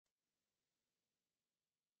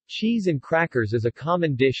Cheese and crackers is a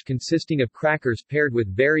common dish consisting of crackers paired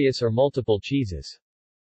with various or multiple cheeses.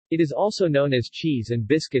 It is also known as cheese and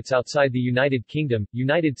biscuits outside the United Kingdom,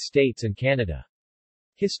 United States and Canada.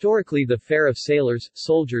 Historically the fare of sailors,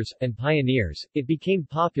 soldiers, and pioneers, it became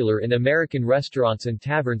popular in American restaurants and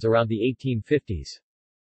taverns around the 1850s.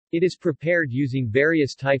 It is prepared using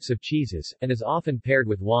various types of cheeses, and is often paired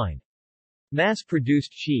with wine.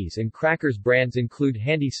 Mass-produced cheese and crackers brands include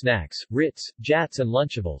Handy Snacks, Ritz, Jatz and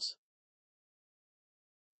Lunchables.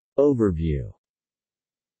 Overview.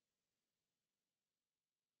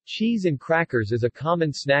 Cheese and crackers is a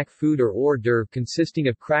common snack food or hors d'oeuvre consisting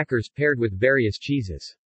of crackers paired with various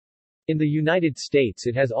cheeses. In the United States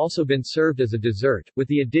it has also been served as a dessert, with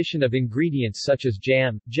the addition of ingredients such as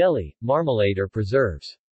jam, jelly, marmalade or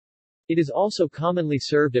preserves. It is also commonly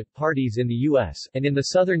served at parties in the U.S., and in the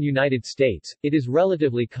southern United States, it is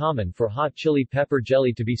relatively common for hot chili pepper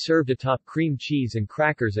jelly to be served atop cream cheese and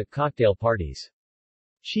crackers at cocktail parties.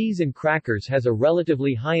 Cheese and crackers has a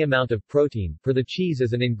relatively high amount of protein, per the cheese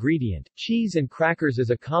as an ingredient. Cheese and crackers is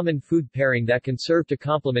a common food pairing that can serve to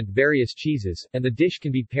complement various cheeses, and the dish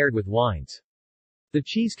can be paired with wines. The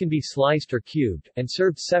cheese can be sliced or cubed, and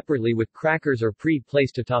served separately with crackers or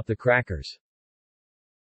placed atop the crackers.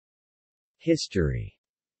 History.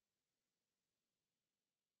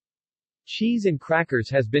 Cheese and crackers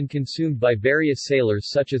has been consumed by various sailors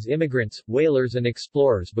such as immigrants, whalers and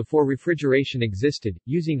explorers before refrigeration existed,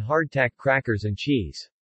 using hardtack crackers and cheese.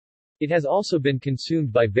 It has also been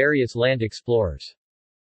consumed by various land explorers.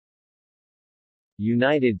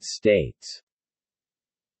 United States.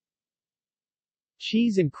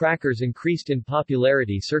 Cheese and crackers increased in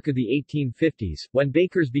popularity circa the 1850s, when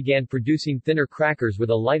bakers began producing thinner crackers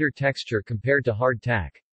with a lighter texture compared to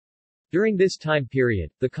hardtack. During this time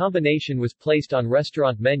period, the combination was placed on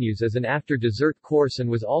restaurant menus as an after-dessert course and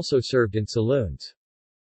was also served in saloons.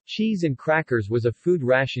 Cheese and crackers was a food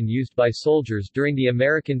ration used by soldiers during the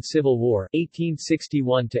American Civil War,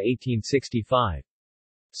 1861 to 1865.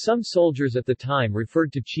 Some soldiers at the time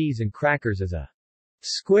referred to cheese and crackers as a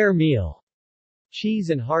square meal. Cheese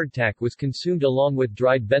and hardtack was consumed along with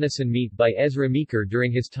dried venison meat by Ezra Meeker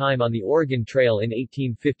during his time on the Oregon Trail in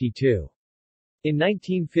 1852. In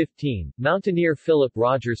 1915, mountaineer Philip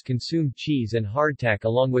Rogers consumed cheese and hardtack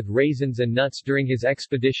along with raisins and nuts during his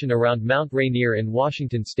expedition around Mount Rainier in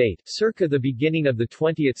Washington state. Circa the beginning of the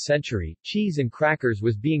 20th century, cheese and crackers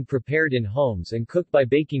was being prepared in homes and cooked by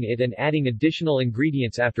baking it and adding additional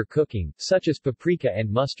ingredients after cooking, such as paprika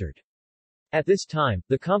and mustard. At this time,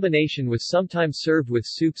 the combination was sometimes served with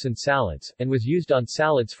soups and salads, and was used on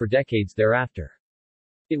salads for decades thereafter.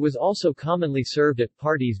 It was also commonly served at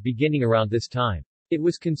parties beginning around this time. It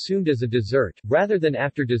was consumed as a dessert, rather than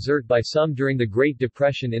after dessert by some during the Great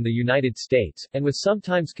Depression in the United States, and was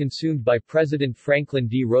sometimes consumed by President Franklin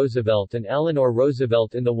D. Roosevelt and Eleanor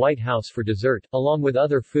Roosevelt in the White House for dessert, along with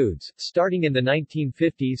other foods. Starting in the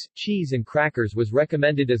 1950s, cheese and crackers was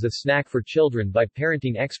recommended as a snack for children by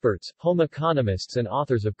parenting experts, home economists and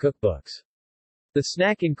authors of cookbooks. The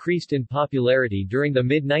snack increased in popularity during the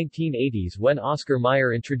mid-1980s when Oscar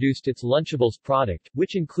Mayer introduced its Lunchables product,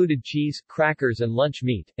 which included cheese, crackers and lunch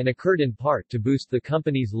meat, and occurred in part to boost the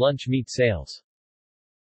company's lunch meat sales.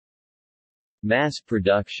 Mass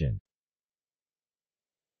production.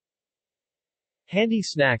 Handy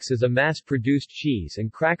Snacks is a mass-produced cheese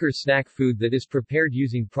and crackers snack food that is prepared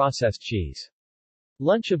using processed cheese.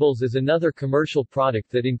 Lunchables is another commercial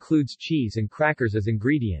product that includes cheese and crackers as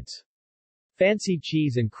ingredients. Fancy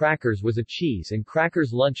Cheese and Crackers was a cheese and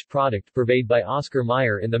crackers lunch product purveyed by Oscar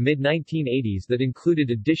Mayer in the mid-1980s that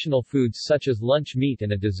included additional foods such as lunch meat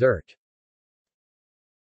and a dessert.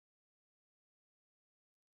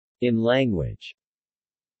 In language.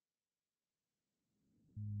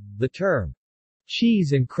 The term,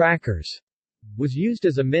 cheese and crackers, was used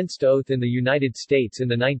as a minced oath in the United States in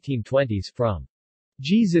the 1920s from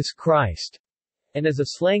Jesus Christ, and as a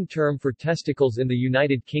slang term for testicles in the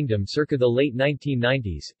United Kingdom circa the late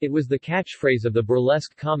 1990s. It was the catchphrase of the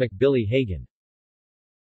burlesque comic Billy Hagan.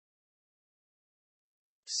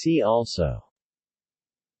 See also: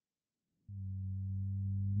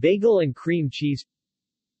 bagel and cream cheese,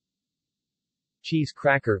 cheese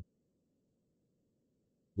cracker,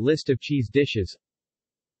 list of cheese dishes,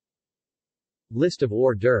 list of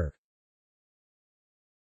hors d'oeuvre.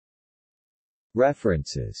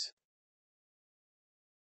 References.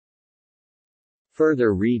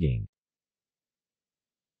 Further reading.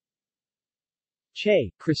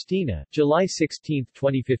 Che, Christina, July 16,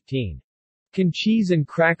 2015. Can cheese and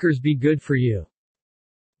crackers be good for you?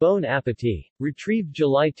 Bon Appetit. Retrieved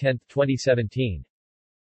July 10, 2017.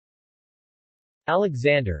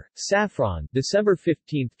 Alexander, Saffron, December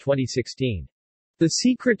 15, 2016. The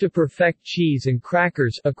Secret to Perfect Cheese and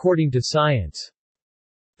Crackers, According to Science.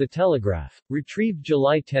 The Telegraph. Retrieved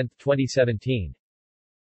July 10, 2017.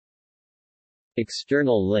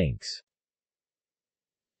 External links.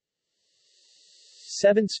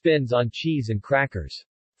 7 Spins on Cheese and Crackers.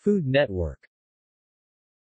 Food Network.